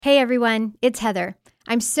Hey everyone, it's Heather.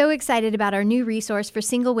 I'm so excited about our new resource for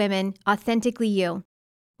single women, Authentically You.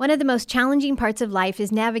 One of the most challenging parts of life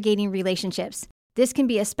is navigating relationships. This can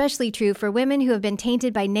be especially true for women who have been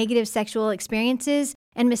tainted by negative sexual experiences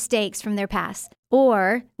and mistakes from their past,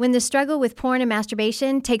 or when the struggle with porn and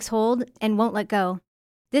masturbation takes hold and won't let go.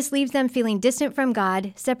 This leaves them feeling distant from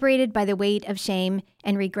God, separated by the weight of shame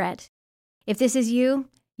and regret. If this is you,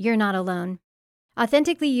 you're not alone.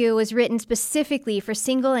 Authentically You was written specifically for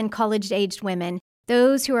single and college-aged women,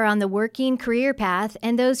 those who are on the working career path,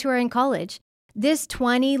 and those who are in college. This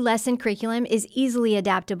 20-lesson curriculum is easily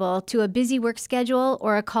adaptable to a busy work schedule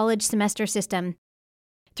or a college semester system.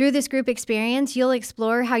 Through this group experience, you'll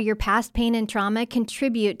explore how your past pain and trauma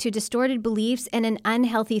contribute to distorted beliefs and an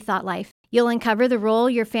unhealthy thought life. You'll uncover the role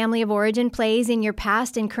your family of origin plays in your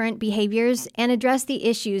past and current behaviors and address the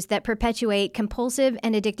issues that perpetuate compulsive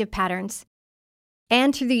and addictive patterns.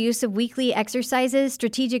 And through the use of weekly exercises,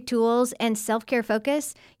 strategic tools, and self-care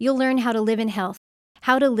focus, you'll learn how to live in health,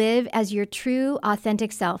 how to live as your true,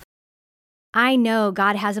 authentic self. I know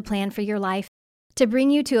God has a plan for your life to bring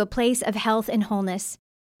you to a place of health and wholeness.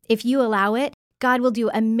 If you allow it, God will do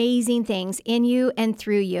amazing things in you and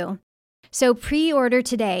through you. So pre-order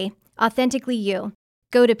today, Authentically You.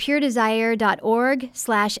 Go to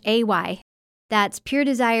puredesire.org/AY. That's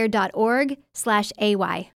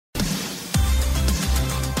puredesire.org/AY.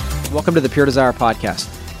 Welcome to the Pure Desire Podcast,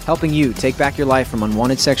 helping you take back your life from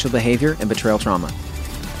unwanted sexual behavior and betrayal trauma.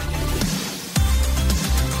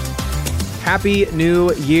 Happy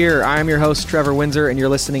New Year. I'm your host, Trevor Windsor, and you're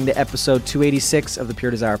listening to episode 286 of the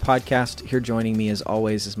Pure Desire Podcast. Here joining me, as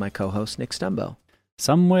always, is my co-host, Nick Stumbo.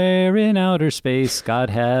 Somewhere in outer space, God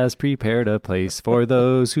has prepared a place for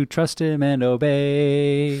those who trust Him and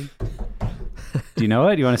obey. Do you know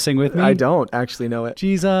it? Do you want to sing with me? I don't actually know it.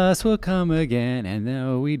 Jesus will come again, and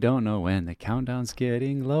though we don't know when, the countdown's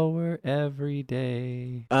getting lower every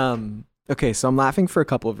day. Okay, so I'm laughing for a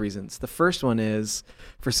couple of reasons. The first one is,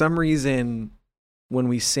 for some reason, when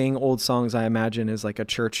we sing old songs, I imagine is like a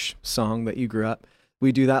church song that you grew up.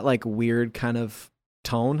 We do that like weird kind of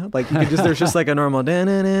tone. Like you could just, there's just like a normal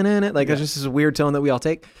like it's just this weird tone that we all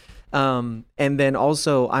take. And then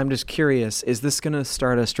also, I'm just curious, is this going to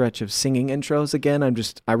start a stretch of singing intros again?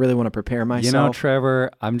 I really want to prepare myself. You know, Trevor,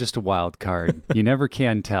 I'm just a wild card. You never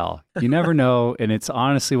can tell. You never know. And it's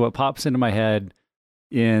honestly what pops into my head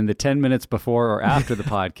in the 10 minutes before or after the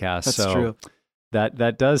podcast. That's so true.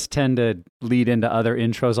 That does tend to lead into other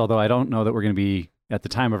intros, although I don't know that we're going to be, at the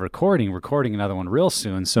time of recording another one real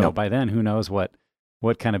soon. So By then, who knows what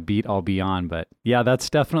kind of beat I'll be on. But yeah, that's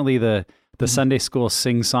definitely the Sunday school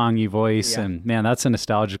sing-songy voice. Yeah. And man, that's a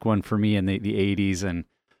nostalgic one for me in the 80s, and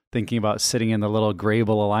thinking about sitting in the little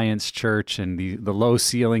Grable Alliance church and the low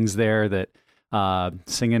ceilings there, that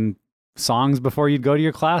singing songs before you'd go to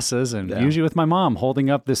your classes, and usually with my mom holding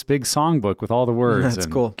up this big songbook with all the words. That's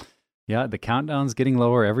cool. Yeah, the countdown's getting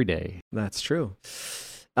lower every day. That's true.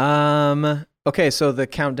 Okay, so the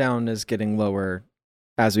countdown is getting lower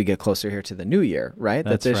as we get closer here to the new year, right?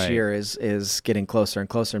 That's that this right. year is getting closer and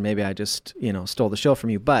closer. Maybe I just, stole the show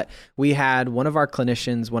from you, but we had one of our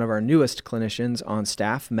newest clinicians on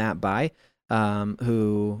staff, Matt Bai,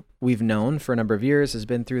 who we've known for a number of years, has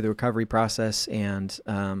been through the recovery process, and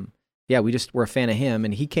we're a fan of him.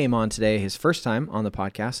 And he came on today, his first time on the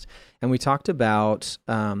podcast, and we talked about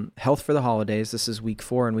health for the holidays. This is week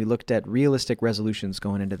 4, and we looked at realistic resolutions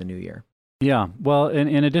going into the new year. Yeah, well,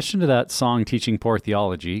 in addition to that song, Teaching Poor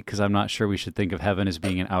Theology, because I'm not sure we should think of heaven as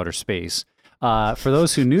being in outer space, for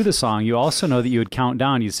those who knew the song, you also know that you would count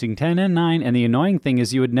down. You'd sing 10 and 9, and the annoying thing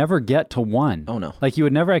is you would never get to 1. Oh, no. Like, you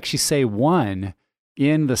would never actually say 1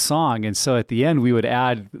 in the song, and so at the end, we would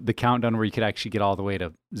add the countdown where you could actually get all the way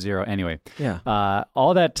to 0. Anyway,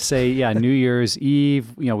 all that to say, New Year's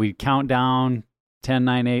Eve, we count down 10,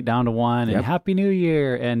 9, 8, down to 1, and Happy New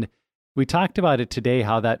Year, and we talked about it today,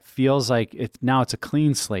 how that feels like it's a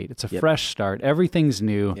clean slate. It's a fresh start. Everything's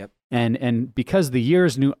new. Yep. And because the year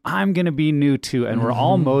is new, I'm going to be new too. And we're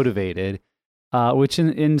all motivated, which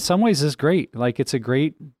in some ways is great. Like, it's a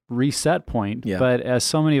great reset point. Yeah. But as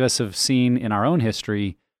so many of us have seen in our own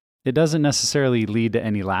history, it doesn't necessarily lead to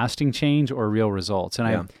any lasting change or real results.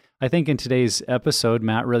 And I think in today's episode,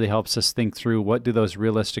 Matt really helps us think through what do those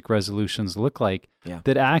realistic resolutions look like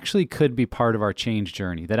that actually could be part of our change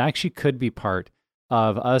journey, that actually could be part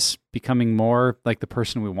of us becoming more like the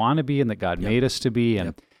person we want to be and that God made us to be.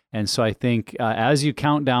 And so I think as you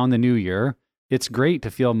count down the new year, it's great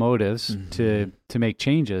to feel motives to make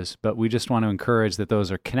changes, but we just want to encourage that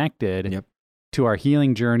those are connected to our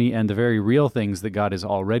healing journey and the very real things that God is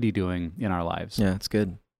already doing in our lives. Yeah, it's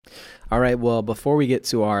good. All right. Well, before we get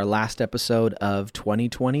to our last episode of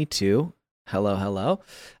 2022, hello.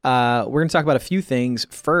 We're going to talk about a few things.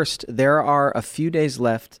 First, there are a few days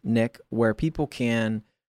left, Nick, where people can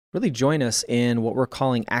really join us in what we're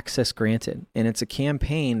calling Access Granted. And it's a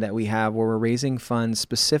campaign that we have where we're raising funds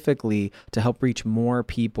specifically to help reach more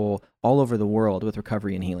people all over the world with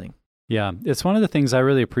recovery and healing. Yeah, it's one of the things I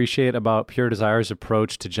really appreciate about Pure Desire's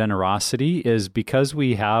approach to generosity is because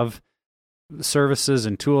we have services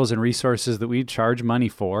and tools and resources that we charge money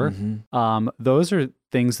for. Those are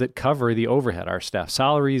things that cover the overhead, our staff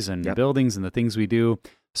salaries and buildings and the things we do.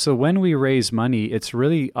 So when we raise money, it's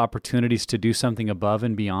really opportunities to do something above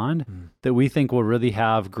and beyond that we think will really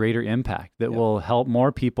have greater impact, that will help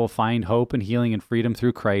more people find hope and healing and freedom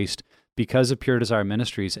through Christ because of Pure Desire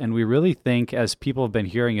Ministries. And we really think, as people have been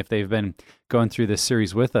hearing, if they've been going through this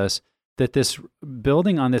series with us, that this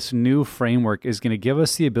building on this new framework is going to give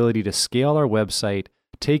us the ability to scale our website,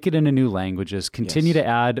 take it into new languages, continue to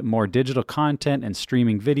add more digital content and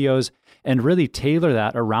streaming videos, and really tailor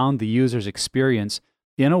that around the user's experience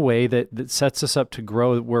in a way that sets us up to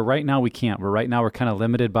grow where right now we can't. We're kind of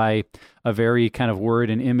limited by a very kind of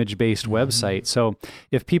word and image based website. So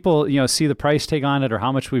if people, see the price tag on it or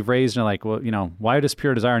how much we've raised and are like, well, why does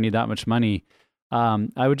Pure Desire need that much money?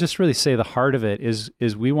 I would just really say the heart of it is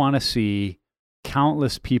we want to see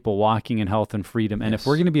countless people walking in health and freedom. And if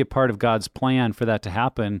we're going to be a part of God's plan for that to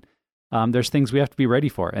happen, there's things we have to be ready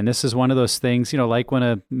for. And this is one of those things, like when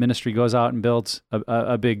a ministry goes out and builds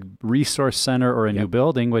a big resource center or a new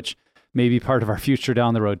building, which may be part of our future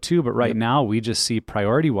down the road too. But right now we just see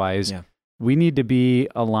priority-wise, we need to be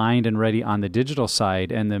aligned and ready on the digital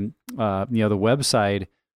side and the web side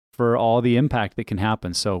for all the impact that can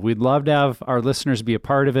happen. So we'd love to have our listeners be a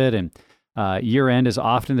part of it. And year end is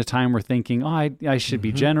often the time we're thinking, I should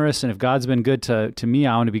be generous. And if God's been good to me,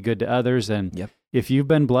 I want to be good to others. And if you've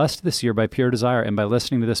been blessed this year by Pure Desire and by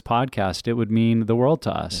listening to this podcast, it would mean the world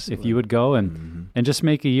to us if you would go and just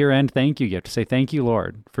make a year-end thank you gift to say, thank you,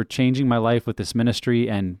 Lord, for changing my life with this ministry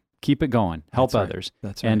and keep it going, help others.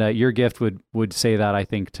 That's right. And your gift would say that, I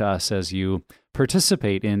think, to us as you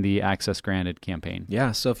participate in the Access Granted campaign.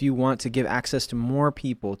 Yeah, so if you want to give access to more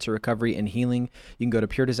people to recovery and healing, you can go to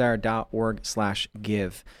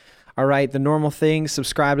puredesire.org/give. All right, the normal thing,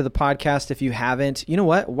 subscribe to the podcast if you haven't. You know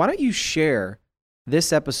what? Why don't you share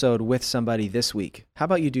this episode with somebody this week? How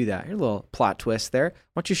about you do that? Here's a little plot twist there.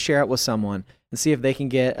 Why don't you share it with someone and see if they can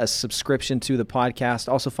get a subscription to the podcast.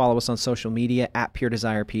 Also follow us on social media at Pure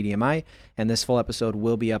Desire PDMI, and this full episode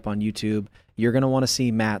will be up on YouTube. You're going to want to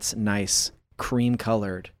see Matt's nice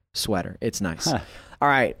cream-colored sweater. It's nice. All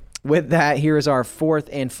right. With that, here is our fourth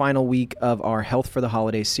and final week of our Health for the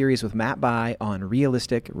Holidays series with Matt Bai on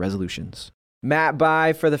realistic resolutions. Matt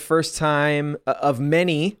Bai, for the first time of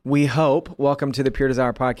many, we hope. Welcome to the Pure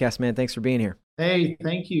Desire podcast, man. Thanks for being here. Hey,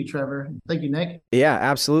 thank you, Trevor. Thank you, Nick. Yeah,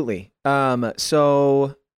 absolutely.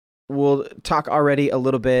 So we'll talk already a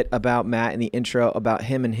little bit about Matt in the intro, about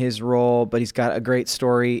him and his role, but he's got a great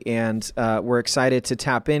story, and we're excited to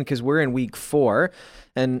tap in because we're in week 4.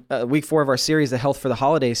 And week 4 of our series, the Health for the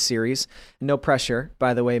Holidays series. No pressure,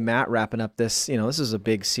 by the way, Matt, wrapping up this, this is a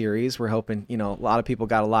big series. We're hoping, a lot of people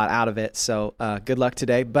got a lot out of it. So good luck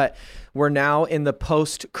today. But we're now in the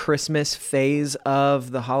post-Christmas phase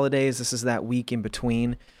of the holidays. This is that week in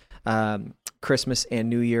between Christmas and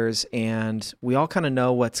New Year's. And we all kind of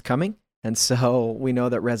know what's coming. And so we know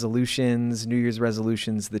that resolutions, New Year's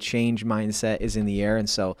resolutions, the change mindset is in the air. And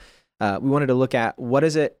so we wanted to look at what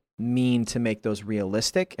does it mean to make those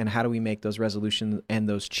realistic, and how do we make those resolutions and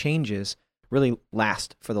those changes really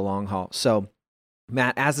last for the long haul? So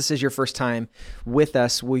Matt, as this is your first time with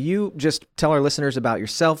us, will you just tell our listeners about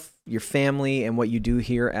yourself, your family, and what you do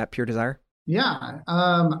here at Pure Desire? Yeah,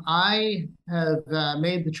 I have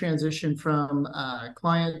made the transition from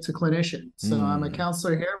client to clinician. So I'm a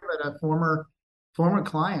counselor here, but a former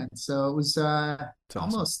client. So it was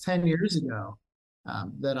almost 10 years ago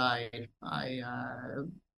that I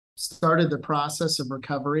started the process of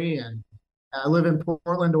recovery, and I live in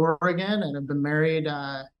Portland, Oregon, and have been married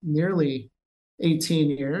nearly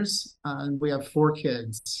 18 years. And we have 4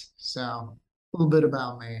 kids. So a little bit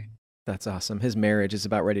about me. That's awesome. His marriage is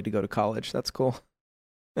about ready to go to college. That's cool.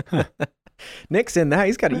 Nick's in that.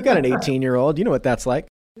 You got an 18-year-old. You know what that's like.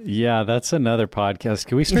 Yeah, that's another podcast.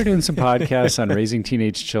 Can we start doing some podcasts on raising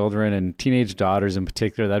teenage children and teenage daughters in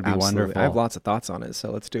particular? That'd be wonderful. I have lots of thoughts on it,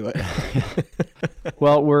 so let's do it.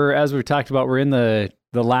 Well, as we've talked about, we're in the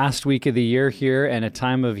last week of the year here, and a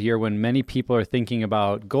time of year when many people are thinking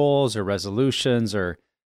about goals or resolutions or,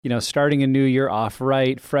 starting a new year off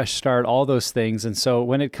right, fresh start, all those things. And so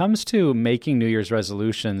when it comes to making New Year's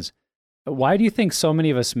resolutions, Why do you think so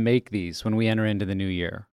many of us make these when we enter into the new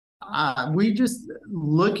year? We just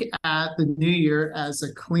look at the new year as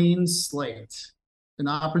a clean slate, an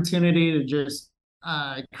opportunity to just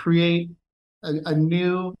create a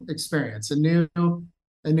new experience, a new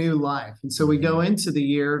life. And so we go into the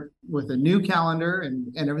year with a new calendar,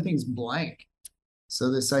 and everything's blank.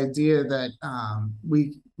 So this idea that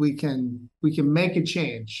we can make a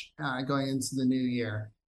change going into the new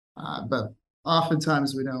year, but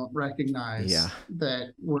oftentimes we don't recognize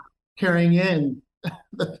that we're carrying in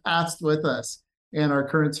the past with us, and our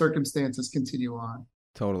current circumstances continue on.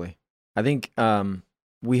 Totally. I think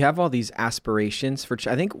we have all these aspirations for,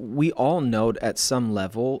 I think we all know at some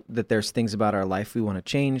level that there's things about our life we want to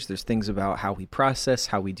change. There's things about how we process,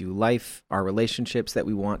 how we do life, our relationships that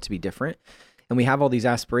we want to be different. And we have all these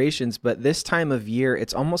aspirations, but this time of year,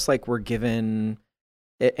 it's almost like we're given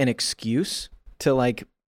an excuse to like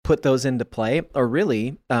put those into play, or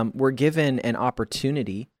really we're given an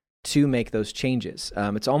opportunity to make those changes.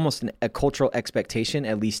 It's almost a cultural expectation,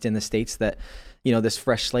 at least in the States, that, you know, this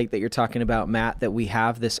fresh slate that you're talking about, Matt, that we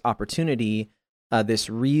have this opportunity, this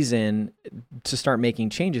reason to start making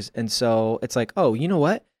changes. And so it's like, oh, you know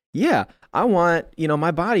what? Yeah, I want, you know,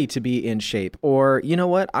 my body to be in shape, or, you know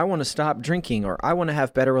what? I want to stop drinking, or I want to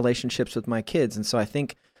have better relationships with my kids. And so I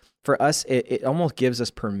think for us, it almost gives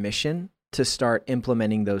us permission to start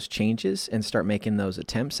implementing those changes and start making those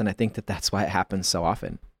attempts. And I think that that's why it happens so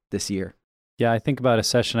often this year. Yeah, I think about a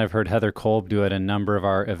session I've heard Heather Kolb do at a number of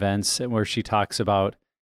our events, where she talks about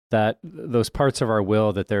that those parts of our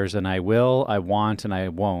will, that there's an I will, I want, and I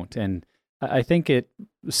won't. And I think it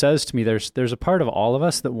says to me there's a part of all of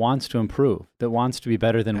us that wants to improve, that wants to be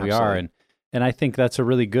better than we are. And I think that's a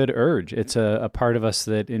really good urge. It's a part of us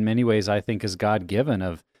that in many ways I think is God-given,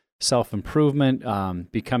 of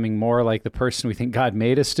self-improvement, becoming more like the person we think God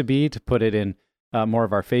made us to be, to put it in more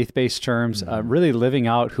of our faith-based terms, really living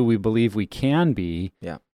out who we believe we can be.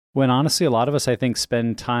 Yeah. When honestly, a lot of us, I think,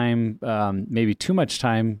 spend time, maybe too much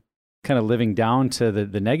time, kind of living down to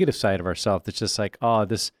the negative side of ourselves. That's just like, oh,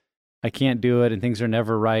 I can't do it, and things are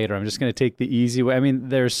never right, or I'm just going to take the easy way. I mean,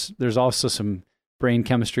 there's also some brain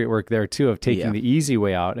chemistry at work there too, of taking the easy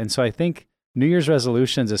way out. And so I think New Year's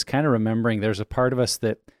resolutions is kind of remembering there's a part of us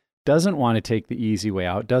that doesn't want to take the easy way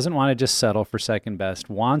out, doesn't want to just settle for second best,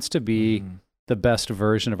 wants to be the best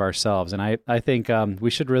version of ourselves. And I think we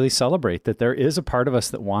should really celebrate that there is a part of us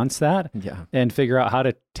that wants that, and figure out how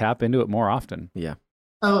to tap into it more often. Yeah.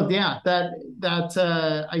 Oh yeah, that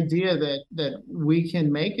idea that we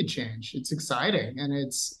can make a change. It's exciting, and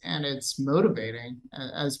it's motivating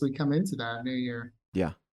as we come into that new year.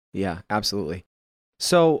 Yeah, absolutely.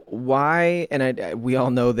 So why? And we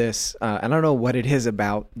all know this. I don't know what it is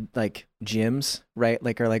about like gyms, right?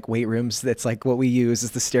 Like, or like weight rooms. That's like what we use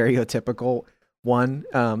is the stereotypical one.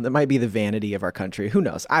 That might be the vanity of our country. Who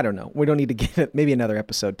knows? I don't know. We don't need to get it. Maybe another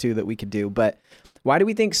episode too that we could do, but. Why do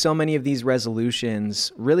we think so many of these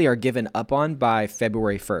resolutions really are given up on by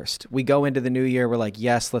February 1st? We go into the new year, we're like,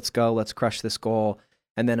 yes, let's go, let's crush this goal.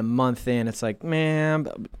 And then a month in, it's like, man,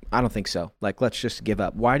 I don't think so. Like, let's just give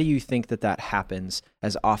up. Why do you think that happens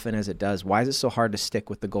as often as it does? Why is it so hard to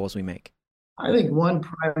stick with the goals we make? I think one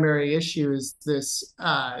primary issue is this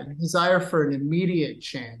desire for an immediate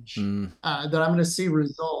change, that I'm going to see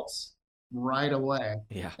results right away.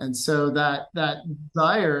 Yeah. And so that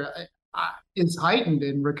desire is heightened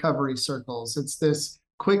in recovery circles. It's this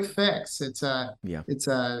quick fix. It's in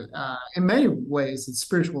many ways, it's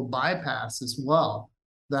spiritual bypass as well.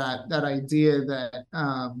 That idea that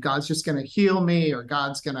God's just going to heal me, or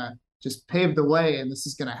God's going to just pave the way, and this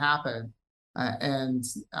is going to happen, and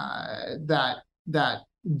that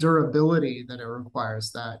durability that it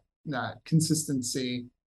requires, that consistency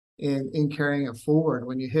in carrying it forward.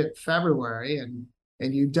 When you hit February and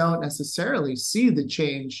you don't necessarily see the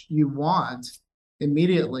change you want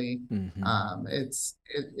immediately,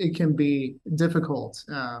 it can be difficult.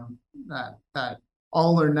 That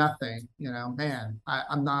all or nothing,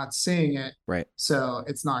 I'm not seeing it, right? So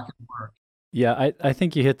it's not going to work. Yeah, I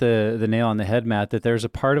think you hit the nail on the head, Matt, that there's a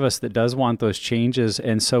part of us that does want those changes.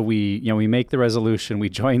 And so we make the resolution, we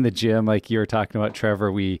join the gym, like you were talking about,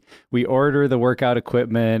 Trevor, we order the workout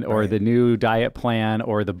equipment, or the new diet plan,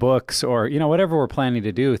 or the books, or, whatever we're planning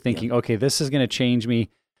to do, thinking, okay, this is going to change me.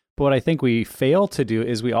 But what I think we fail to do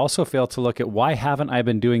is we also fail to look at, why haven't I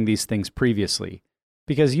been doing these things previously?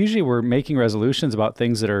 Because usually we're making resolutions about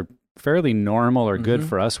things that are fairly normal or good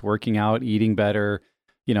for us, working out, eating better,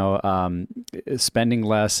 spending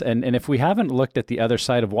less. And if we haven't looked at the other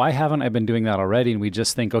side of, why haven't I been doing that already? And we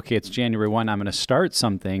just think, okay, it's January 1, I'm going to start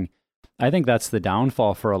something. I think that's the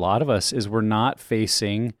downfall for a lot of us, is we're not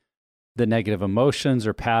facing the negative emotions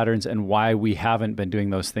or patterns and why we haven't been doing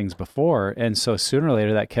those things before. And so sooner or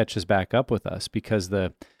later that catches back up with us, because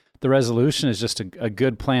the resolution is just a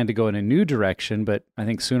good plan to go in a new direction. But I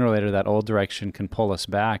think sooner or later that old direction can pull us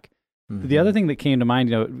back. Mm-hmm. The other thing that came to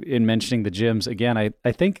mind, in mentioning the gyms, again,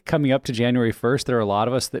 I think coming up to January 1st, there are a lot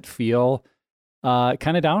of us that feel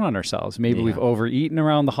kind of down on ourselves. Maybe we've overeaten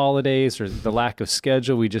around the holidays or the lack of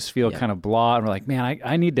schedule. We just feel kind of blah. And we're like, man,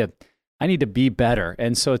 I need to be better.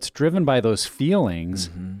 And so it's driven by those feelings.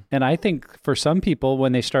 Mm-hmm. And I think for some people,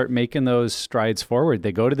 when they start making those strides forward,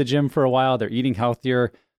 they go to the gym for a while, they're eating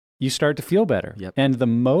healthier, you start to feel better. Yep. And the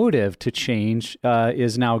motive to change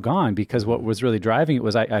is now gone, because what was really driving it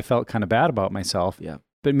was I felt kind of bad about myself. Yeah.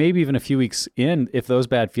 But maybe even a few weeks in, if those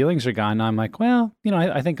bad feelings are gone, I'm like, well,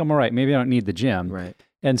 I think I'm all right. Maybe I don't need the gym. Right.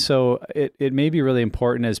 And so it may be really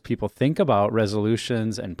important as people think about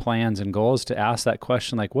resolutions and plans and goals to ask that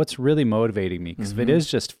question, like, what's really motivating me? Because if it is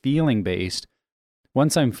just feeling based,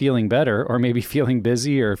 once I'm feeling better or maybe feeling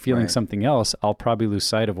busy or feeling something else, I'll probably lose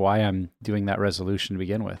sight of why I'm doing that resolution to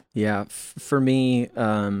begin with. Yeah. For me,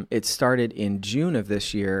 it started in June of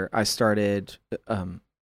this year. I started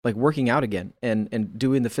like working out again and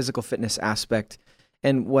doing the physical fitness aspect.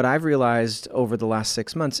 And what I've realized over the last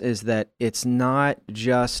 6 months is that it's not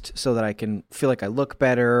just so that I can feel like I look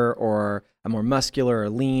better or I'm more muscular or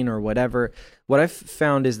lean or whatever. What I've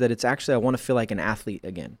found is that it's actually, I want to feel like an athlete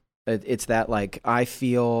again. It's that, like, I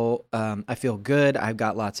feel good. I've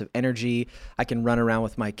got lots of energy. I can run around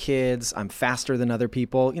with my kids. I'm faster than other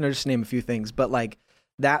people, just to name a few things. But like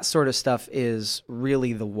that sort of stuff is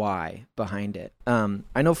really the why behind it.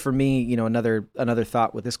 I know for me, another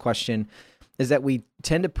thought with this question is that we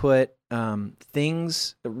tend to put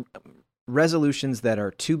resolutions that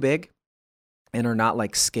are too big and are not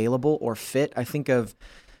like scalable or fit. I think of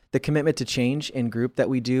the commitment to change in group that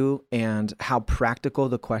we do and how practical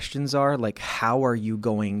the questions are. Like, how are you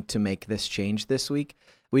going to make this change this week?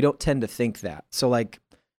 We don't tend to think that. So like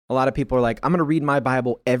a lot of people are like, I'm going to read my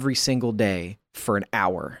Bible every single day for an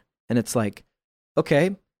hour. And it's like,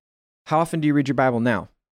 okay, how often do you read your Bible now?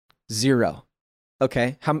 0.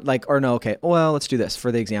 Okay. Okay. Well, let's do this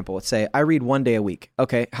for the example. Let's say I read 1 day a week.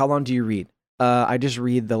 Okay. How long do you read? I just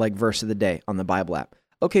read the verse of the day on the Bible app.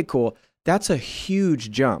 Okay, cool. That's a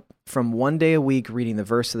huge jump from 1 day a week reading the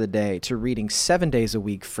verse of the day to reading 7 days a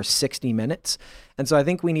week for 60 minutes. And so I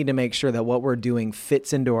think we need to make sure that what we're doing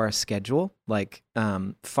fits into our schedule, like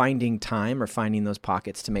finding time or finding those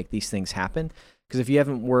pockets to make these things happen. Because if you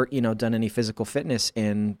haven't done any physical fitness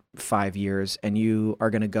in 5 years and you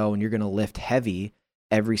are going to go and you're going to lift heavy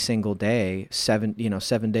every single day, 7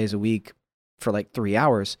 days a week for like 3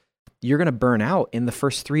 hours, you're going to burn out in the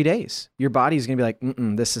first 3 days. Your body's going to be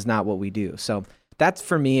like, this is not what we do. So that's,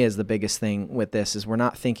 for me, is the biggest thing with this, is we're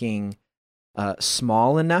not thinking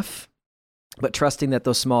small enough, but trusting that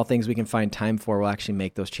those small things we can find time for will actually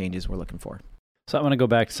make those changes we're looking for. So I want to go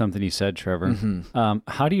back to something you said, Trevor. Mm-hmm.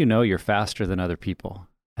 How do you know you're faster than other people?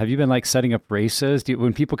 Have you been setting up races?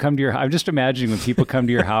 When people come to I'm just imagining when people come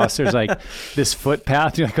to your house, there's this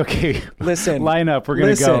footpath. You're like, okay, listen, line up. We're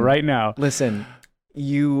going to go right now. Listen.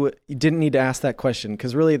 You didn't need to ask that question,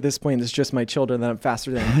 because really at this point it's just my children that I'm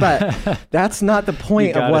faster than. But that's not the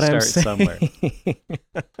point of what I'm saying. Somewhere.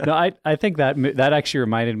 No, I think that actually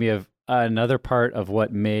reminded me of another part of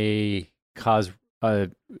what may cause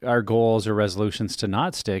our goals or resolutions to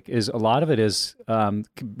not stick. Is a lot of it is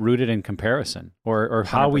rooted in comparison or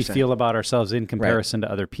how 100%. We feel about ourselves in comparison to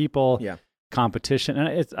other people. Yeah. Competition,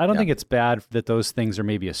 and I don't think it's bad that those things are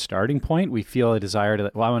maybe a starting point. We feel a desire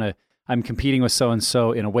to, I'm competing with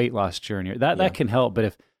so-and-so in a weight loss journey. That can help.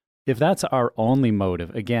 But if that's our only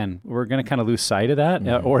motive, again, we're going to kind of lose sight of that.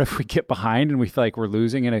 Mm-hmm. Or if we get behind and we feel like we're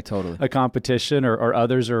losing in a competition or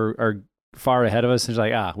others are far ahead of us, and it's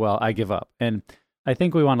like, I give up. And I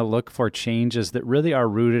think we want to look for changes that really are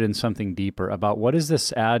rooted in something deeper about what does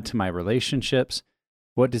this add to my relationships?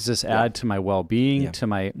 What does this add to my well-being, to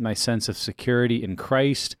my sense of security in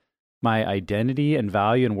Christ? My identity and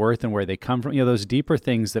value and worth and where they come from, those deeper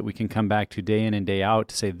things that we can come back to day in and day out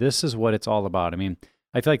to say, this is what it's all about. I mean,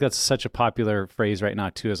 I feel like that's such a popular phrase right now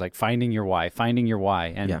too, is like finding your why.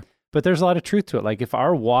 But there's a lot of truth to it. Like if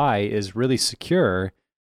our why is really secure,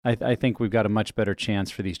 I think we've got a much better chance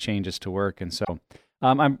for these changes to work. And so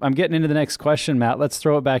I'm getting into the next question, Matt. Let's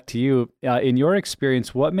throw it back to you. In your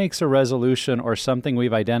experience, what makes a resolution or something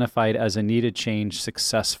we've identified as a needed change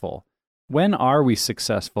successful? When are we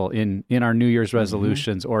successful in our New Year's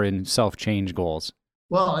resolutions or in self-change goals?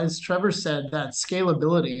 Well, as Trevor said, that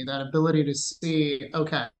scalability, that ability to see,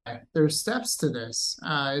 okay, there's steps to this.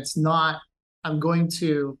 It's not, I'm going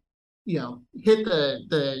to, hit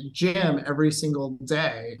the gym every single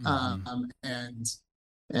day. I'm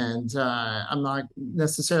not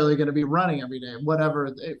necessarily going to be running every day,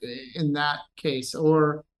 whatever in that case.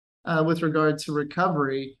 Or with regard to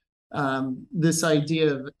recovery, this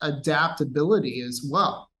idea of adaptability as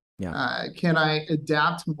well. Yeah. Can I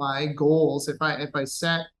adapt my goals if I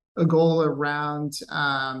set a goal around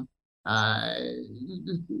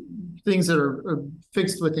things that are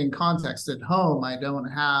fixed within context at home? I don't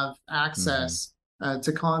have access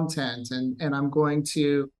to content, and I'm going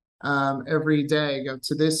to every day go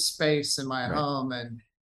to this space in my home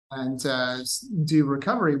and do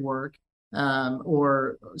recovery work,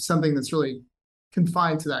 or something that's really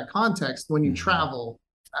confined to that context. When you travel,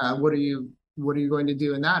 what are you going to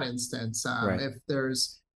do in that instance? If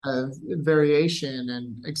there's a variation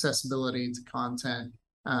and accessibility to content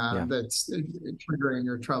that's triggering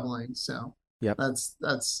or troubling. So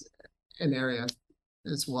that's an area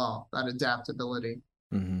as well, that adaptability.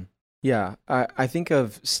 Yeah, I think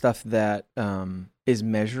of stuff that is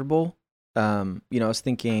measurable. I was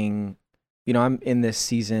thinking, I'm in this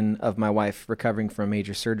season of my wife recovering from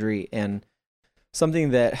major surgery, and something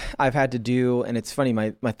that I've had to do, and it's funny,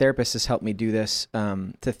 my therapist has helped me do this,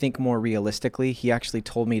 to think more realistically. He actually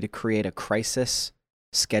told me to create a crisis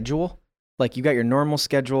schedule. Like, you got your normal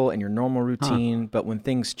schedule and your normal routine, but when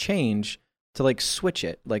things change, to switch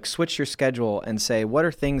your schedule and say, what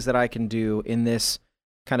are things that I can do in this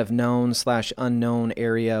kind of known/unknown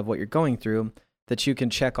area of what you're going through that you can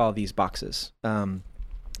check all these boxes.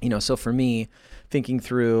 So for me, thinking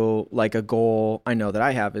through a goal I know that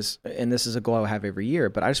I have is, and this is a goal I have every year,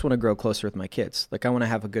 but I just want to grow closer with my kids. I want to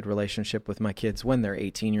have a good relationship with my kids when they're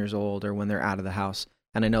 18 years old or when they're out of the house.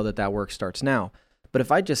 And I know that work starts now. But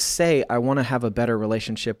if I just say I want to have a better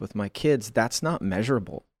relationship with my kids, that's not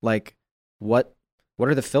measurable. What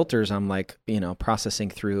are the filters I'm processing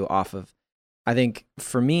through off of? I think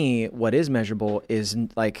for me, what is measurable is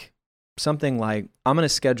something like, I'm going to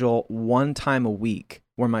schedule one time a week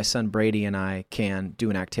where my son Brady and I can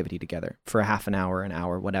do an activity together for a half an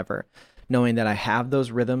hour, whatever, knowing that I have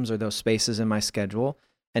those rhythms or those spaces in my schedule,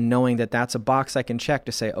 and knowing that that's a box I can check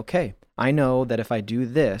to say, okay, I know that if I do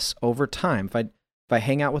this over time, if I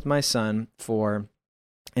hang out with my son for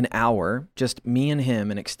an hour, just me and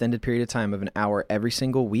him, an extended period of time of an hour every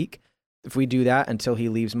single week, if we do that until he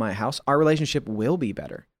leaves my house, our relationship will be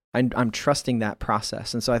better. I'm trusting that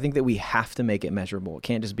process. And so I think that we have to make it measurable. It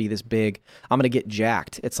can't just be this big, I'm going to get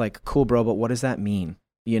jacked. It's cool, bro, but what does that mean?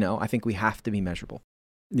 I think we have to be measurable.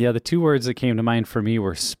 Yeah, the two words that came to mind for me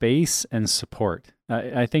were space and support.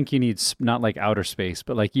 I think you need, not outer space,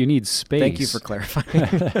 but you need space. Thank you for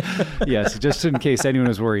clarifying. Yes, just in case anyone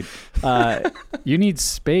was worried. You need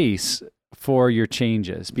space for your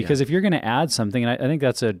changes, because if you're going to add something, and I think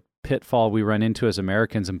that's a pitfall we run into as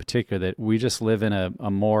Americans in particular, that we just live in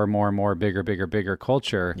a more bigger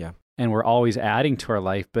culture. Yeah. And we're always adding to our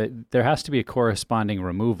life, but there has to be a corresponding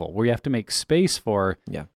removal where you have to make space for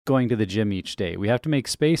going to the gym each day. We have to make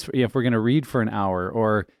space for, if we're going to read for an hour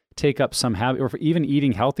or take up some habit, or for even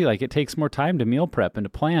eating healthy, it takes more time to meal prep and to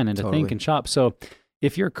plan and to think and shop. So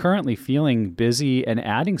if you're currently feeling busy and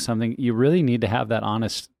adding something, you really need to have that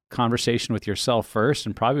honest conversation with yourself first,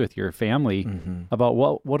 and probably with your family, about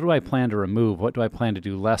what do I plan to remove? What do I plan to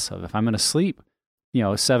do less of? If I'm going to sleep,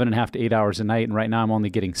 7.5 to 8 hours a night, and right now I'm only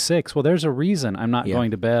getting 6, well, there's a reason I'm not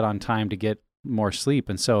going to bed on time to get more sleep.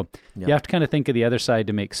 And so you have to kind of think of the other side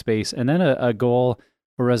to make space. And then a goal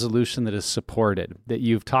or resolution that is supported, that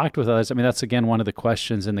you've talked with others. I mean, that's again one of the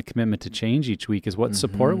questions in the commitment to change each week is, what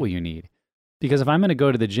support will you need? Because if I'm going to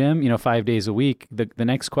go to the gym, 5 days a week, the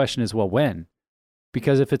next question is, well, when?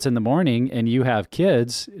 Because if it's in the morning and you have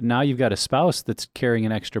kids, now you've got a spouse that's carrying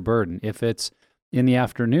an extra burden. If it's in the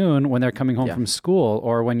afternoon when they're coming home from school,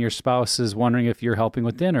 or when your spouse is wondering if you're helping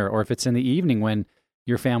with dinner, or if it's in the evening when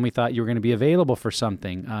your family thought you were going to be available for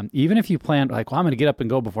something. Even if you planned, well, I'm going to get up and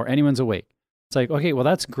go before anyone's awake. It's okay, well,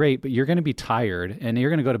 that's great, but you're going to be tired and you're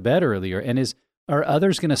going to go to bed earlier. And are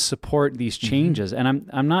others going to support these changes? And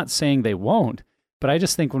I'm not saying they won't, but I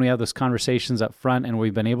just think when we have those conversations up front and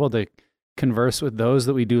we've been able to converse with those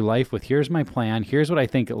that we do life with, here's my plan, here's what I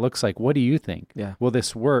think it looks like, what do you think? Yeah. Will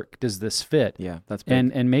this work? Does this fit? Yeah, that's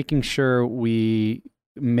big. And making sure we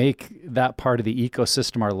make that part of the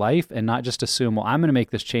ecosystem our life, and not just assume, well, I'm going to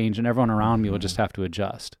make this change and everyone around me will just have to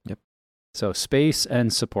adjust. Yep. So space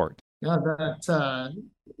and support. Yeah, that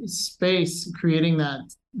space, creating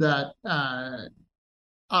that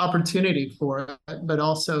opportunity for it, but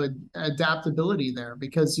also adaptability there,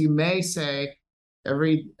 because you may say,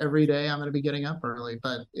 every day I'm going to be getting up early,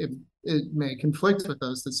 but it may conflict with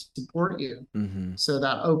those that support you. Mm-hmm. So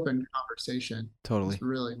that open conversation Totally is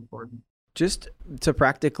really important. Just to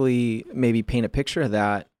practically maybe paint a picture of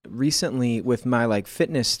that, recently with my like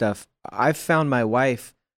fitness stuff, I've found my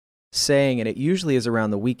wife saying, and it usually is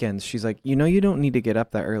around the weekends, she's like, you don't need to get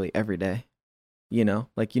up that early every day. You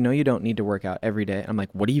don't need to work out every day. I'm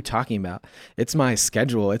like, what are you talking about? It's my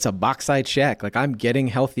schedule. It's a box I check. Like I'm getting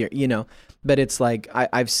healthier, but it's like,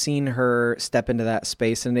 I've seen her step into that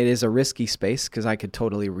space, and it is a risky space because I could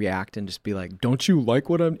totally react and just be like, don't you like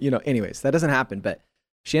what I'm, anyways, that doesn't happen. But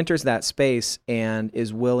she enters that space and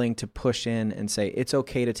is willing to push in and say, it's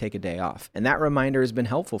okay to take a day off. And that reminder has been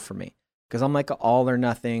helpful for me because I'm like an all or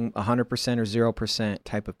nothing, 100% or 0%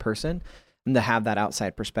 type of person. And to have that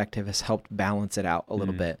outside perspective has helped balance it out a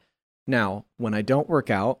little bit. Now, when I don't work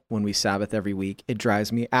out, when we Sabbath every week, it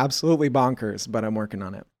drives me absolutely bonkers, but I'm working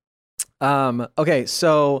on it. Okay.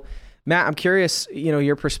 So Matt, I'm curious,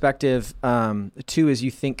 your perspective, too, as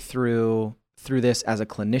you think through this as a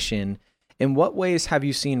clinician. In what ways have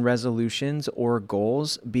you seen resolutions or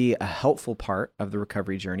goals be a helpful part of the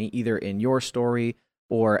recovery journey, either in your story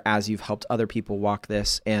or as you've helped other people walk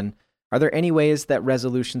this? And are there any ways that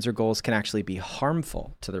resolutions or goals can actually be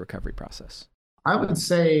harmful to the recovery process? I would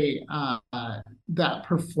say that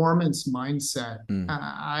performance mindset.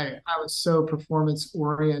 I was so performance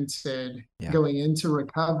oriented going into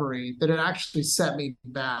recovery that it actually set me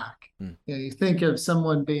back. You think of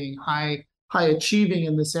someone being high achieving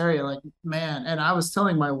in this area, like, man. And I was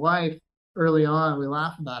telling my wife early on, we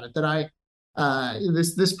laugh about it, that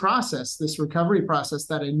this process, this recovery process,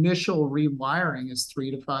 that initial rewiring is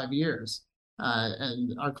 3 to 5 years.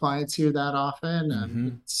 And our clients hear that often,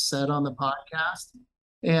 and it's said on the podcast.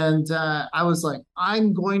 And I was like,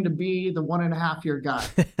 I'm going to be the 1.5 year guy.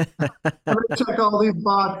 I'm going to check all these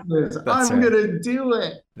boxes. I'm going to do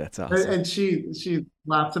it. That's awesome. And she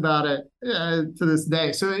laughs about it to this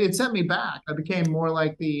day. So it set me back. I became more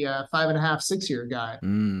like the 5.5, 6 year guy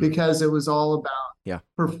because it was all about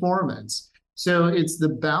performance. So it's the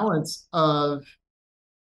balance of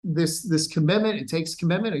this commitment. It takes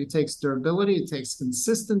commitment, it takes durability, it takes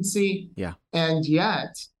consistency. And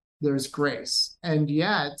yet there's grace. And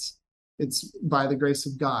yet it's by the grace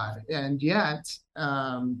of God. And yet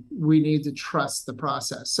we need to trust the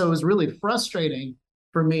process. So it was really frustrating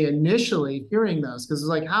for me initially hearing those, because it's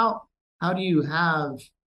like, how do you have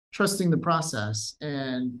trusting the process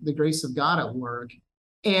and the grace of God at work,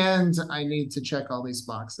 and I need to check all these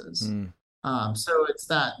boxes? So it's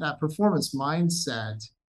that performance mindset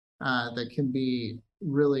that can be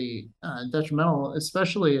really detrimental,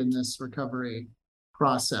 especially in this recovery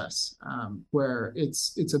process, where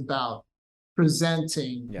it's about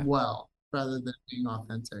presenting well rather than being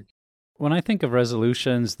authentic. When I think of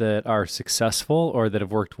resolutions that are successful or that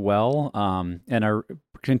have worked well, and are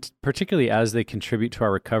particularly as they contribute to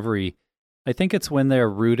our recovery, I think it's when they're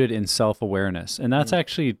rooted in self-awareness. And that's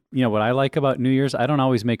actually, what I like about New Year's. I don't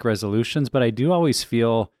always make resolutions, but I do always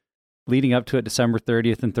feel leading up to it, December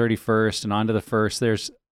 30th and 31st and on to the 1st,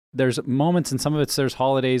 there's moments, and some of it's there's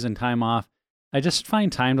holidays and time off. I just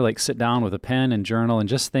find time to like sit down with a pen and journal and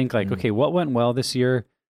just think like, okay, what went well this year?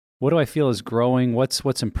 What do I feel is growing?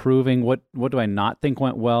 What's improving? What do I not think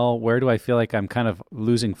went well? Where do I feel like I'm kind of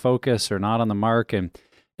losing focus or not on the mark? And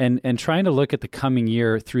trying to look at the coming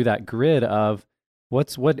year through that grid of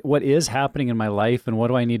what is happening in my life and what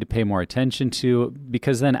do I need to pay more attention to?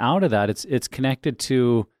 Because then out of that, it's connected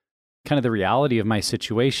to kind of the reality of my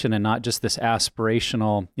situation and not just this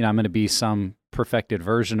aspirational, I'm going to be some perfected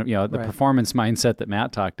version of, the performance mindset that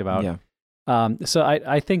Matt talked about. So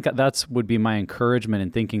I think that's would be my encouragement in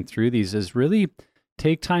thinking through these, is really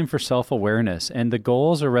take time for self-awareness, and the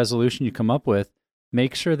goals or resolution you come up with,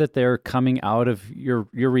 make sure that they're coming out of your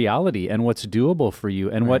reality and what's doable for you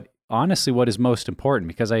and what is most important.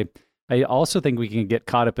 Because I also think we can get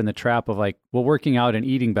caught up in the trap of like, well, working out and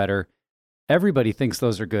eating better, everybody thinks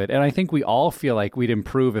those are good. And I think we all feel like we'd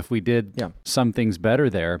improve if we did some things better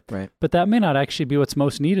there. But that may not actually be what's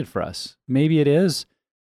most needed for us. Maybe it is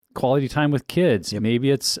quality time with kids.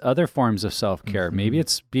 Maybe it's other forms of self-care. Maybe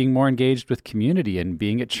it's being more engaged with community and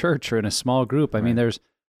being at church or in a small group. I mean,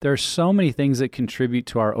 there are so many things that contribute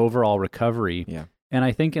to our overall recovery. And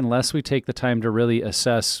I think unless we take the time to really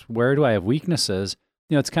assess, where do I have weaknesses?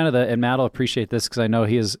 It's kind of and Matt will appreciate this because I know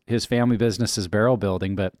his family business is barrel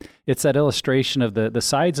building, but it's that illustration of the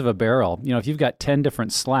sides of a barrel. If you've got 10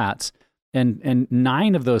 different slats and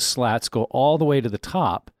 9 of those slats go all the way to the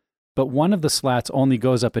top, but one of the slats only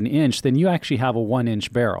goes up an inch, then you actually have a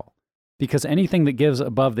 1-inch barrel, because anything that gives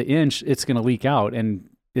above the inch, it's going to leak out. And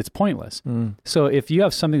it's pointless. So if you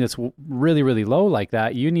have something that's really, really low like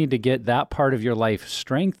that, you need to get that part of your life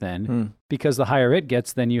strengthened, because the higher it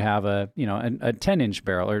gets, then you have a 10-inch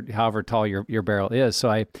barrel, or however tall your barrel is. So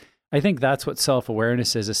I think that's what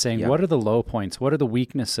self-awareness is saying, what are the low points? What are the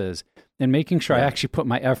weaknesses? And making sure I actually put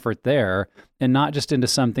my effort there, and not just into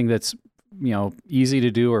something that's, easy to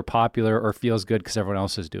do or popular or feels good because everyone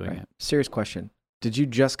else is doing it. Serious question. Did you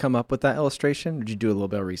just come up with that illustration, or did you do a little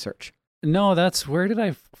bit of research? No, where did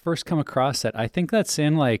I first come across that? I think that's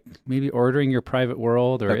in like maybe Ordering Your Private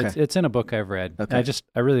World, or it's in a book I've read. Okay.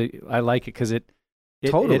 I like it because it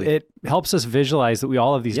helps us visualize that we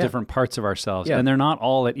all have these different parts of ourselves, and they're not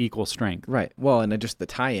all at equal strength. Right. Well, and just the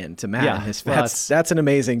tie-in to Matt, that's an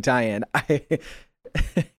amazing tie-in.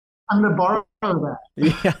 I'm going to borrow that.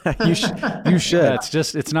 Yeah, you should.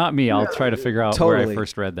 It's not me. I'll try to figure out where I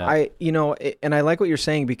first read that. And I like what you're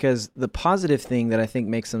saying, because the positive thing that I think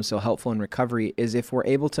makes them so helpful in recovery is if we're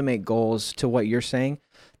able to make goals, to what you're saying,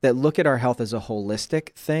 that look at our health as a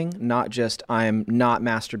holistic thing, not just I'm not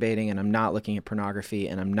masturbating and I'm not looking at pornography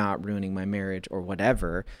and I'm not ruining my marriage or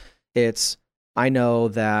whatever. It's, I know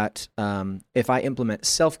that if I implement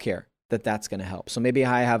self-care, that's going to help. So maybe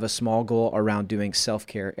I have a small goal around doing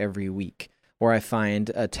self-care every week, or I find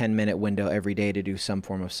a 10-minute window every day to do some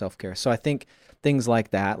form of self-care. So I think things like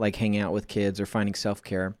that, like hanging out with kids or finding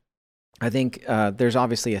self-care, I think there's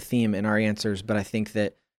obviously a theme in our answers, but I think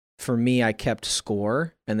that for me, I kept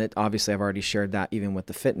score, and that obviously I've already shared that even with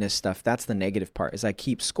the fitness stuff. That's the negative part, is I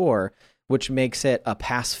keep score, which makes it a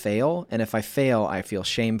pass-fail. And if I fail, I feel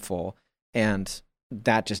shameful. And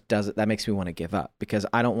that just that makes me want to give up, because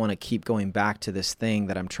I don't want to keep going back to this thing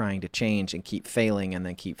that I'm trying to change and keep failing and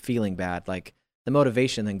then keep feeling bad. Like, the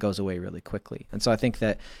motivation then goes away really quickly. And so I think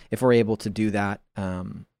that if we're able to do that,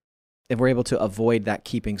 if we're able to avoid that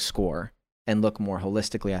keeping score and look more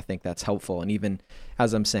holistically, I think that's helpful. And even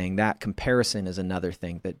as I'm saying, that comparison is another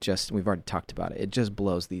thing that we've already talked about it. It just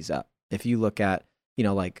blows these up. If you look at,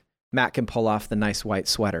 like Matt can pull off the nice white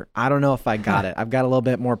sweater. I don't know if I got it. I've got a little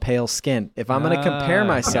bit more pale skin. If I'm going to compare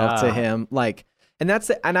myself to him, and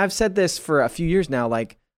I've said this for a few years now,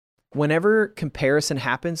 like, whenever comparison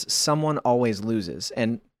happens, someone always loses.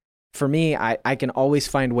 And for me, I can always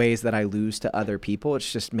find ways that I lose to other people. It's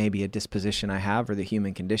just maybe a disposition I have or the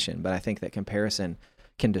human condition. But I think that comparison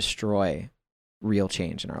can destroy real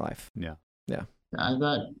change in our life. Yeah. Yeah.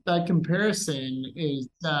 That comparison is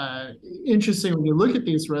interesting when you look at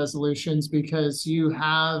these resolutions, because you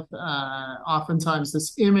have oftentimes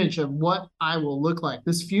this image of what I will look like,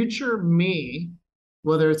 this future me,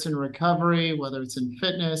 whether it's in recovery, whether it's in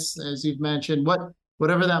fitness, as you've mentioned,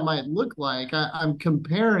 whatever that might look like. I'm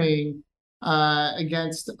comparing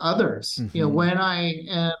against others. Mm-hmm. When I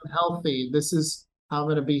am healthy, this is how I'm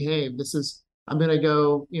going to behave. I'm going to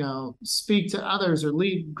go, speak to others or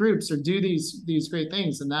lead groups or do these great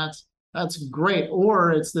things. And that's great.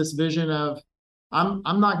 Or it's this vision of, I'm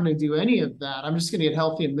not going to do any of that. I'm just going to get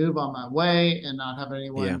healthy and move on my way and not have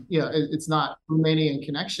anyone, it's not remaining in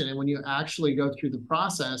connection. And when you actually go through the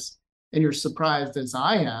process and you're surprised, as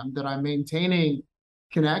I am, that I'm maintaining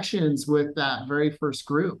connections with that very first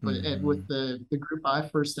group, mm-hmm. with the group I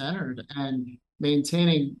first entered, and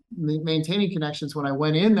maintaining connections when I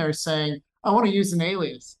went in there saying, I want to use an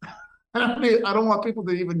alias. I don't want people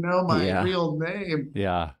to even know my real name.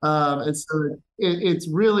 Yeah. And so it's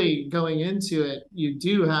really going into it. You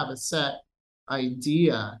do have a set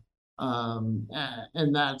idea.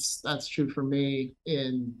 And that's true for me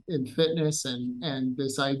in fitness and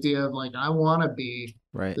this idea of like, I want to be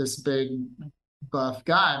this big buff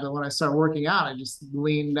guy. But when I start working out, I just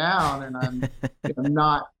lean down and I'm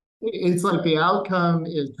not, it's like the outcome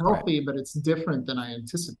is healthy, but it's different than I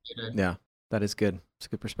anticipated. Yeah. That is good. It's a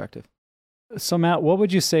good perspective. So Matt, what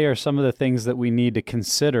would you say are some of the things that we need to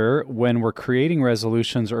consider when we're creating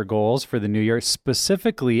resolutions or goals for the new year,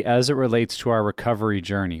 specifically as it relates to our recovery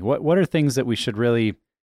journey? What are things that we should really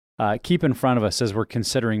keep in front of us as we're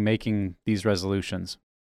considering making these resolutions?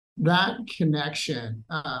 That connection,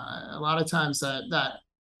 a lot of times that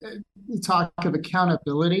talk of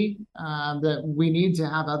accountability, that we need to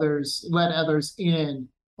have let others in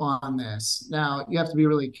on this. Now, you have to be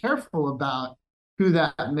really careful about who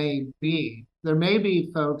that may be. There may be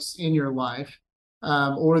folks in your life,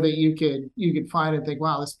 or that you could find and think,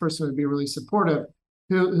 wow, this person would be really supportive,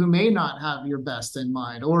 who may not have your best in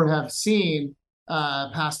mind, or have seen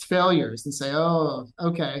past failures and say, oh,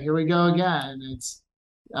 okay, here we go again. It's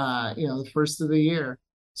the first of the year.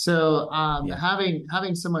 So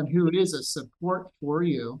having someone who is a support for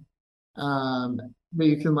you, that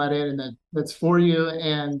you can let in, and that's for you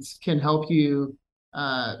and can help you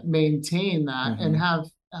maintain that, mm-hmm. and have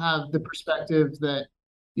the perspective that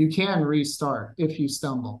you can restart if you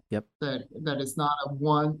stumble. Yep. That is not a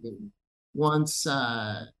once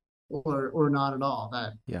or not at all.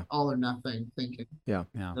 That all or nothing thinking. Yeah.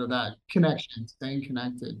 So that connection, staying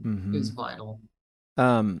connected, is vital.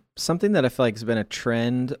 Something that I feel like has been a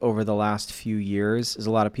trend over the last few years is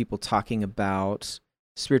a lot of people talking about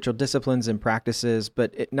spiritual disciplines and practices,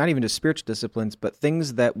 but not even just spiritual disciplines, but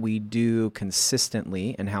things that we do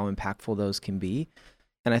consistently and how impactful those can be.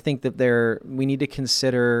 And I think that we need to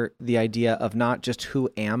consider the idea of not just who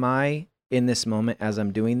am I in this moment as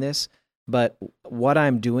I'm doing this, but what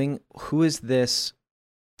I'm doing. Who is this?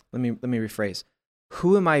 Let me rephrase.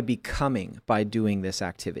 Who am I becoming by doing this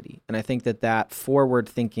activity? And I think that forward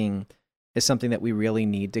thinking is something that we really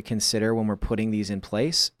need to consider when we're putting these in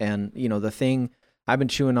place. And, the thing I've been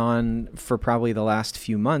chewing on for probably the last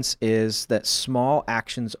few months is that small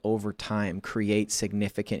actions over time create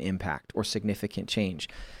significant impact or significant change.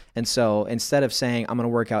 And so instead of saying, I'm going to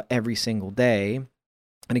work out every single day,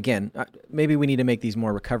 and again, maybe we need to make these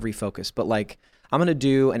more recovery focused, but like, I'm going to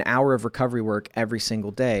do an hour of recovery work every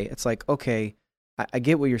single day. It's like, okay, I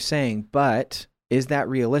get what you're saying, but is that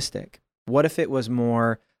realistic? What if it was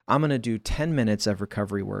more, I'm going to do 10 minutes of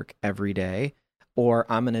recovery work every day, or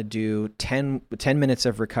I'm going to do 10 minutes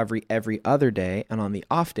of recovery every other day, and on the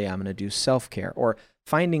off day, I'm going to do self-care, or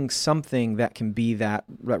finding something that can be that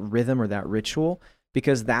rhythm or that ritual,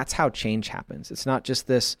 because that's how change happens. It's not just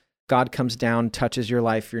this, God comes down, touches your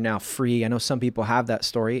life, you're now free. I know some people have that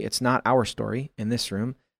story. It's not our story in this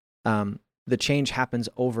room. The change happens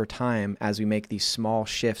over time as we make these small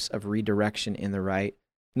shifts of redirection in the right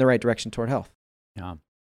direction toward health. Yeah.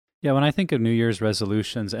 Yeah. When I think of New Year's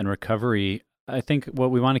resolutions and recovery, I think what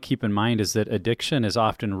we want to keep in mind is that addiction is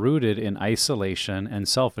often rooted in isolation and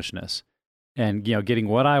selfishness. And, getting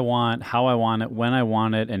what I want, how I want it, when I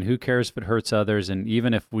want it, and who cares if it hurts others. And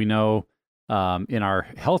even if we know in our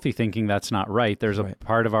healthy thinking that's not right, there's a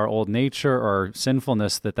part of our old nature or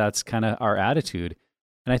sinfulness that's kind of our attitude.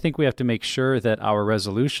 And I think we have to make sure that our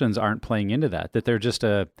resolutions aren't playing into that they're just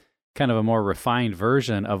a kind of a more refined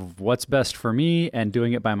version of what's best for me and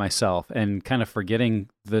doing it by myself, and kind of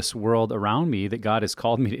forgetting this world around me that God has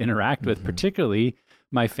called me to interact with, particularly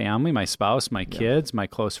my family, my spouse, my kids, my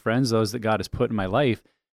close friends, those that God has put in my life.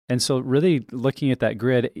 And so really looking at that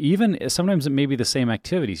grid, even sometimes it may be the same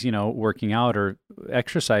activities, working out or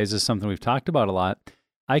exercise is something we've talked about a lot.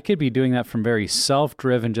 I could be doing that from very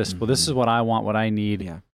self-driven, just, well, this is what I want, what I need,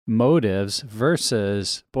 motives,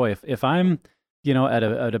 versus, boy, if I'm, at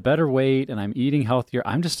a better weight and I'm eating healthier,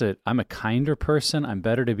 I'm a kinder person, I'm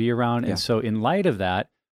better to be around. And so in light of that,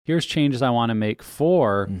 here's changes I want to make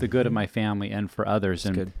for the good of my family and for others.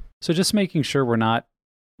 That's good. So just making sure we're not,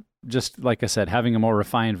 just like I said, having a more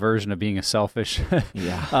refined version of being a selfish,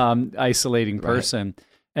 isolating person.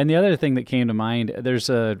 And the other thing that came to mind, there's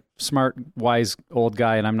a smart, wise old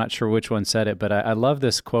guy, and I'm not sure which one said it, but I love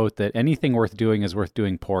this quote that anything worth doing is worth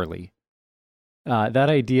doing poorly. That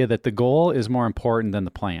idea that the goal is more important than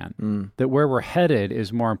the plan, that where we're headed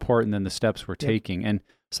is more important than the steps we're taking. And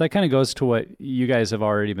so that kind of goes to what you guys have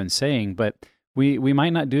already been saying, but we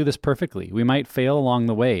might not do this perfectly. We might fail along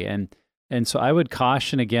the way. And so I would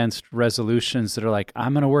caution against resolutions that are like,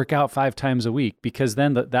 I'm going to work out 5 times a week, because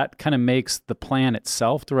then that kind of makes the plan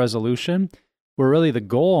itself the resolution, where really the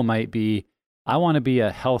goal might be, I want to be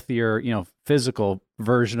a healthier, physical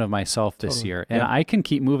version of myself this year. And I can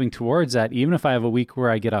keep moving towards that even if I have a week where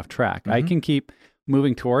I get off track. I can keep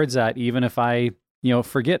moving towards that even if I,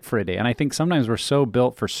 forget for a day. And I think sometimes we're so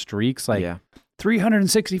built for streaks, like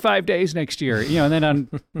 365 days next year, and then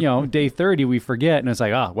on, day 30, we forget, and it's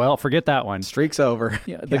like, forget that one. Streak's over.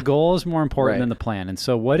 The goal is more important than the plan. And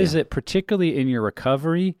so what is it, particularly in your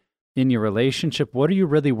recovery, in your relationship, what are you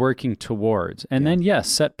really working towards? And then, yes,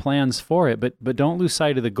 set plans for it, but don't lose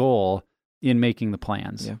sight of the goal in making the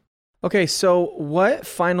plans. Yeah. Okay, so what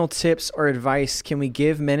final tips or advice can we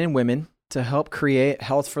give men and women to help create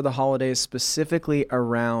health for the holidays, specifically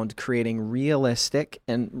around creating realistic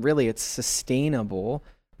and really it's sustainable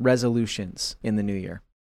resolutions in the new year?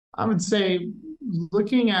 I would say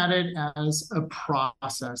looking at it as a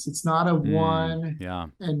process. It's not a one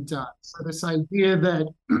and done. So this idea that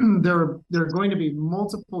there are going to be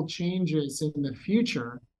multiple changes in the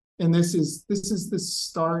future, and this is the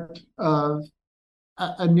start of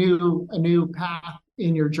a new path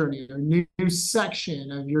in your journey, a new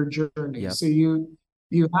section of your journey. So you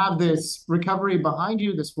have this recovery behind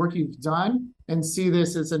you, this work you've done, and see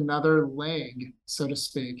this as another leg, so to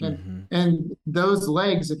speak. And those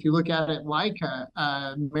legs, if you look at it like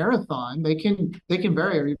a marathon, they can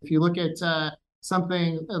vary. If you look at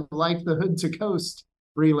something like the Hood to Coast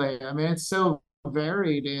relay, I mean, it's so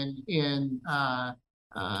varied in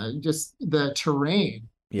just the terrain.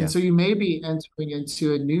 Yeah. And so you may be entering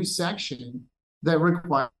into a new section that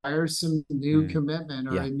requires some new commitment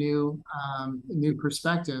or Yeah. a new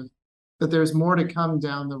perspective, but there's more to come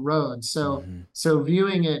down the road. So so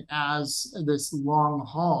viewing it as this long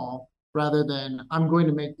haul rather than I'm going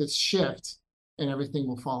to make this shift and everything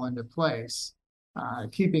will fall into place.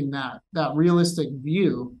 Keeping that realistic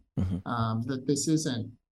view that this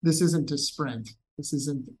isn't a sprint. This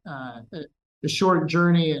isn't a short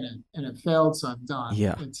journey and it failed, so I'm done.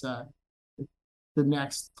 Yeah. It's the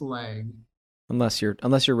next leg. Unless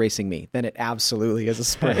you're racing me, then it absolutely is a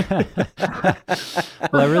sprint.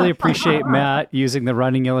 Well, I really appreciate Matt using the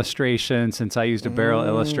running illustration since I used a barrel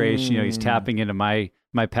illustration. He's tapping into my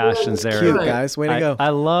passions there. Cute, guys. Way to go. I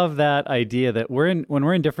love that idea that when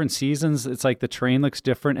we're in different seasons, it's like the terrain looks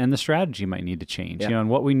different and the strategy might need to change. Yeah. And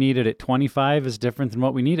what we needed at 25 is different than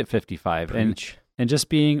what we need at 55. Preach. And just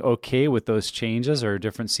being okay with those changes or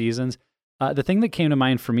different seasons. The thing that came to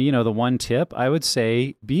mind for me, the one tip, I would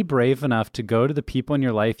say be brave enough to go to the people in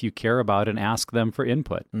your life you care about and ask them for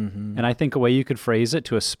input. And I think a way you could phrase it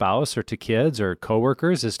to a spouse or to kids or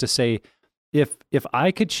coworkers is to say, if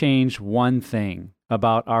I could change one thing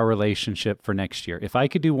about our relationship for next year, if I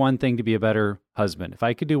could do one thing to be a better husband, if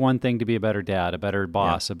I could do one thing to be a better dad, a better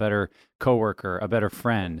boss, a better coworker, a better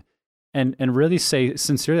friend, and really say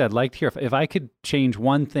sincerely, I'd like to hear if I could change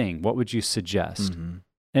one thing, what would you suggest?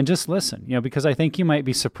 And just listen, because I think you might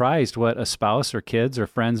be surprised what a spouse or kids or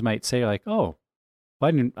friends might say, like, oh,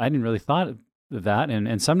 well, I didn't really thought of that.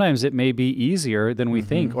 And sometimes it may be easier than we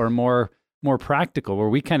think or more practical, where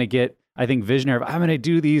we kind of get, I think, visionary of, I'm going to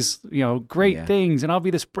do these, great things and I'll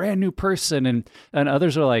be this brand new person. And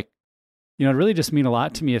others are like, it really just mean a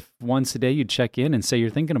lot to me if once a day you'd check in and say, you're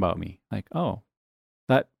thinking about me. Like,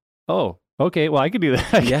 okay, well, I could do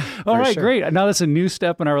that. Yeah. All right, sure. great. Now that's a new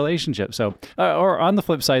step in our relationship. So, or on the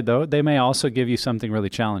flip side, though, they may also give you something really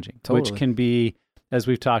challenging, which can be, as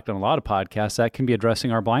we've talked on a lot of podcasts, that can be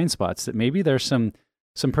addressing our blind spots, that maybe there's some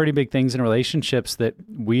pretty big things in relationships that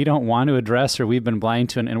we don't want to address or we've been blind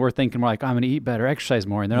to. And we're thinking, we're like, I'm going to eat better, exercise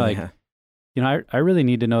more. And they're like, I really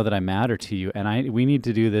need to know that I matter to you. And we need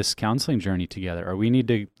to do this counseling journey together, or we need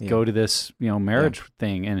to go to this, marriage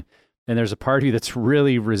thing. And there's a part of you that's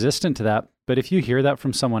really resistant to that. But if you hear that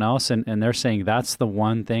from someone else and they're saying that's the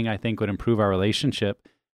one thing I think would improve our relationship,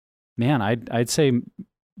 man, I'd say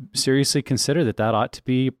seriously consider that ought to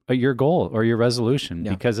be your goal or your resolution.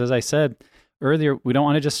 Yeah. Because as I said earlier, we don't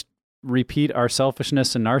want to just repeat our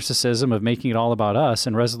selfishness and narcissism of making it all about us,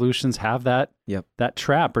 and resolutions have that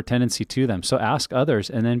trap or tendency to them. So ask others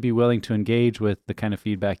and then be willing to engage with the kind of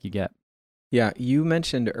feedback you get. Yeah. You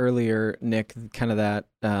mentioned earlier, Nick, kind of that,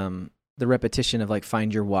 the repetition of like,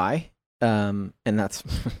 find your why. And that's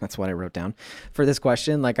what I wrote down for this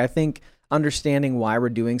question. Like, I think understanding why we're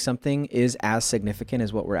doing something is as significant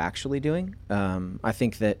as what we're actually doing. I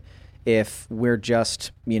think that if we're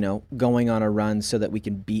just, going on a run so that we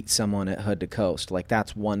can beat someone at Hood to Coast, like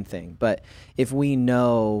that's one thing. But if we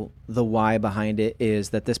know the why behind it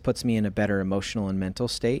is that this puts me in a better emotional and mental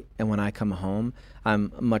state, and when I come home,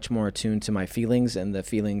 I'm much more attuned to my feelings and the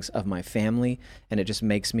feelings of my family, and it just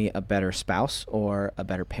makes me a better spouse or a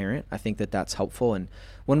better parent. I think that that's helpful. And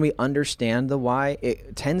when we understand the why,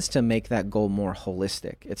 it tends to make that goal more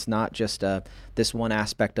holistic. It's not just this one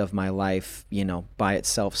aspect of my life, by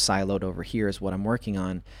itself siloed over here is what I'm working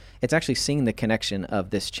on. It's actually seeing the connection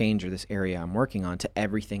of this change or this area I'm working on to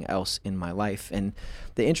everything else in my life. And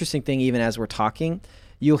the interesting thing, even as we're talking,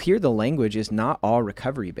 you'll hear the language is not all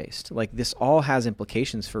recovery based. Like, this all has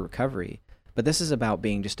implications for recovery, but this is about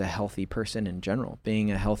being just a healthy person in general,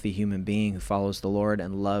 being a healthy human being who follows the Lord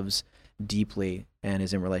and loves deeply and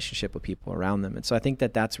is in relationship with people around them. And so I think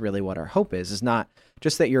that that's really what our hope is not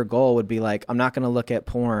just that your goal would be like, I'm not going to look at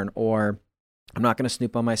porn, or I'm not going to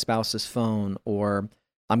snoop on my spouse's phone, or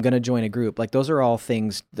I'm going to join a group. Like, those are all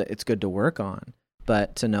things that it's good to work on.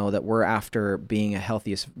 But to know that we're after being the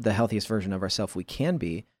healthiest version of ourselves we can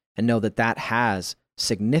be, and know that that has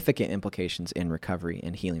significant implications in recovery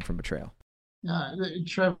and healing from betrayal.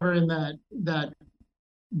 Trevor, in that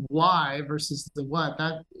why versus the what,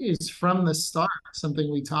 that is from the start something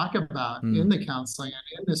we talk about in the counseling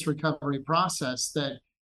and in this recovery process, that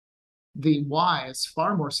the why is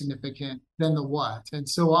far more significant than the what. And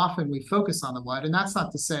so often we focus on the what, and that's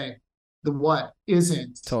not to say the what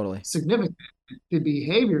isn't totally significant. The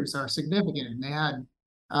behaviors are significant, and they had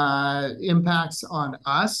impacts on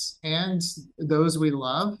us and those we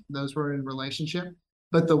love, those we're in relationship.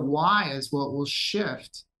 But the why is what will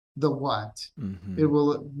shift the what. It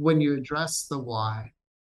will, when you address the why.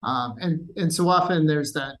 And so often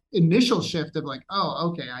there's that initial shift of like,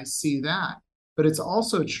 oh, okay, I see that. but it's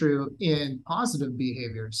also true in positive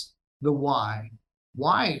behaviors. The why.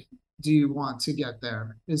 Why do you want to get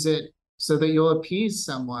there? Is it so that you'll appease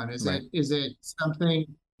someone? Is it something,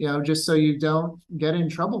 just so you don't get in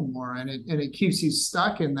trouble more? And it keeps you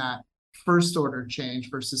stuck in that first order change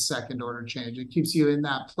versus second order change. It keeps you in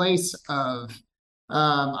that place of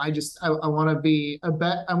I want to be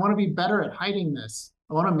better at hiding this.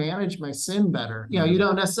 I want to manage my sin better. You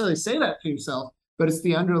don't necessarily say that to yourself, but it's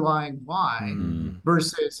the underlying why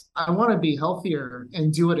versus I want to be healthier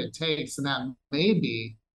and do what it takes. And that may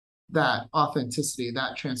be that authenticity,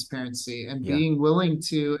 that transparency, and being willing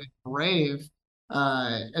to brave,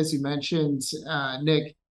 as you mentioned,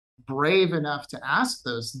 Nick, brave enough to ask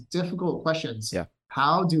those difficult questions. Yeah.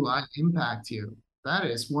 How do I impact you? That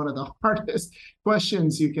is one of the hardest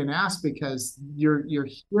questions you can ask because you're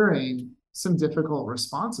hearing some difficult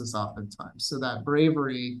responses oftentimes. So that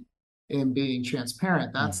bravery in being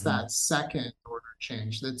transparent, that's that second order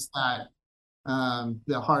change. That's that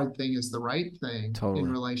the hard thing is the right thing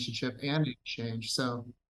in relationship and in change. So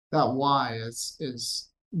that why is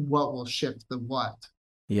what will shift the what.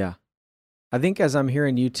 Yeah. I think as I'm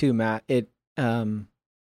hearing you too, Matt, it an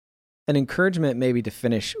encouragement maybe to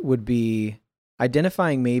finish would be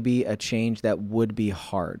identifying maybe a change that would be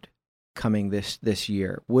hard coming this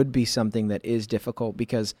year, would be something that is difficult,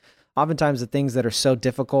 because oftentimes the things that are so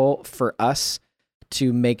difficult for us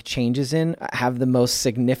to make changes in have the most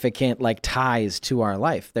significant ties to our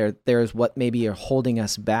life. There's what maybe are holding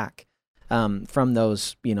us back from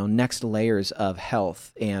those, next layers of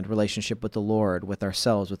health and relationship with the Lord, with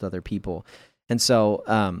ourselves, with other people. And so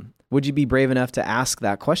would you be brave enough to ask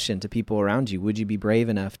that question to people around you? Would you be brave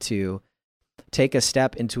enough to take a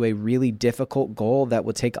step into a really difficult goal that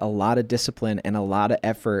will take a lot of discipline and a lot of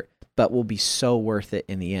effort, but will be so worth it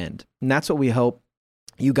in the end? And that's what we hope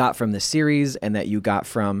you got from this series, and that you got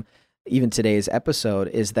from even today's episode,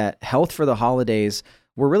 is that health for the holidays,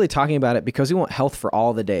 we're really talking about it because we want health for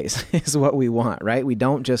all the days is what we want, right? We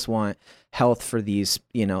don't just want health for these,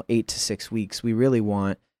 8 to 6 weeks. We really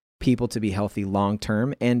want people to be healthy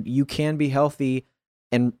long-term, and you can be healthy,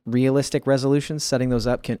 and realistic resolutions, setting those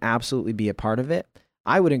up can absolutely be a part of it.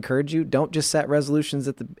 I would encourage you, don't just set resolutions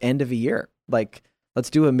at the end of a year. Let's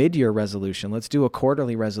do a mid-year resolution. Let's do a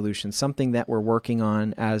quarterly resolution, something that we're working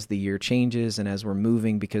on as the year changes and as we're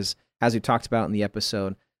moving, because as we talked about in the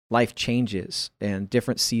episode, life changes and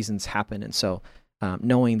different seasons happen. And so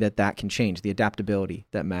knowing that can change, the adaptability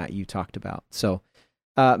that Matt, you talked about. So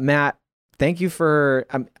Matt, thank you for,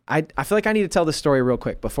 I feel like I need to tell this story real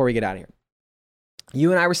quick before we get out of here.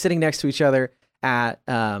 You and I were sitting next to each other at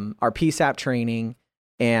our PSAP training,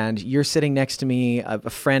 and you're sitting next to me, a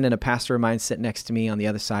friend and a pastor of mine sit next to me on the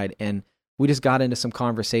other side, and we just got into some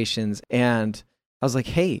conversations, and I was like,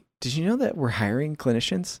 hey, did you know that we're hiring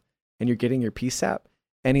clinicians and you're getting your PSAP?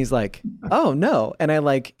 And he's like, oh no. And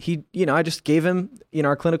I just gave him,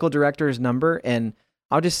 our clinical director's number, and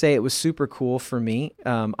I'll just say it was super cool for me.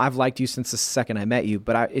 I've liked you since the second I met you,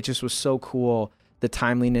 but it just was so cool, the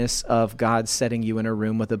timeliness of God setting you in a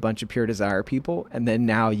room with a bunch of Pure Desire people. And then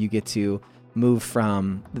now you get to move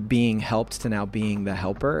from being helped to now being the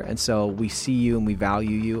helper. And so we see you and we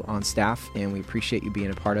value you on staff, and we appreciate you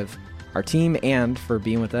being a part of our team and for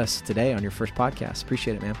being with us today on your first podcast.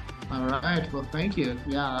 Appreciate it, man. All right. Well, thank you.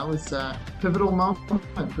 Yeah, that was a pivotal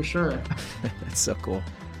moment for sure. That's so cool.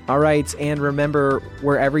 All right. And remember,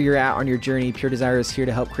 wherever you're at on your journey, Pure Desire is here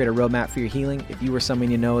to help create a roadmap for your healing. If you or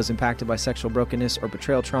someone you know is impacted by sexual brokenness or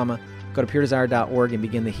betrayal trauma, go to puredesire.org and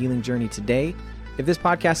begin the healing journey today. If this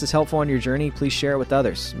podcast is helpful on your journey, please share it with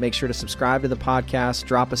others. Make sure to subscribe to the podcast,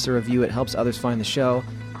 drop us a review. It helps others find the show.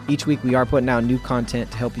 Each week, we are putting out new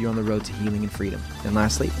content to help you on the road to healing and freedom. And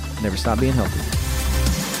lastly, never stop being healthy.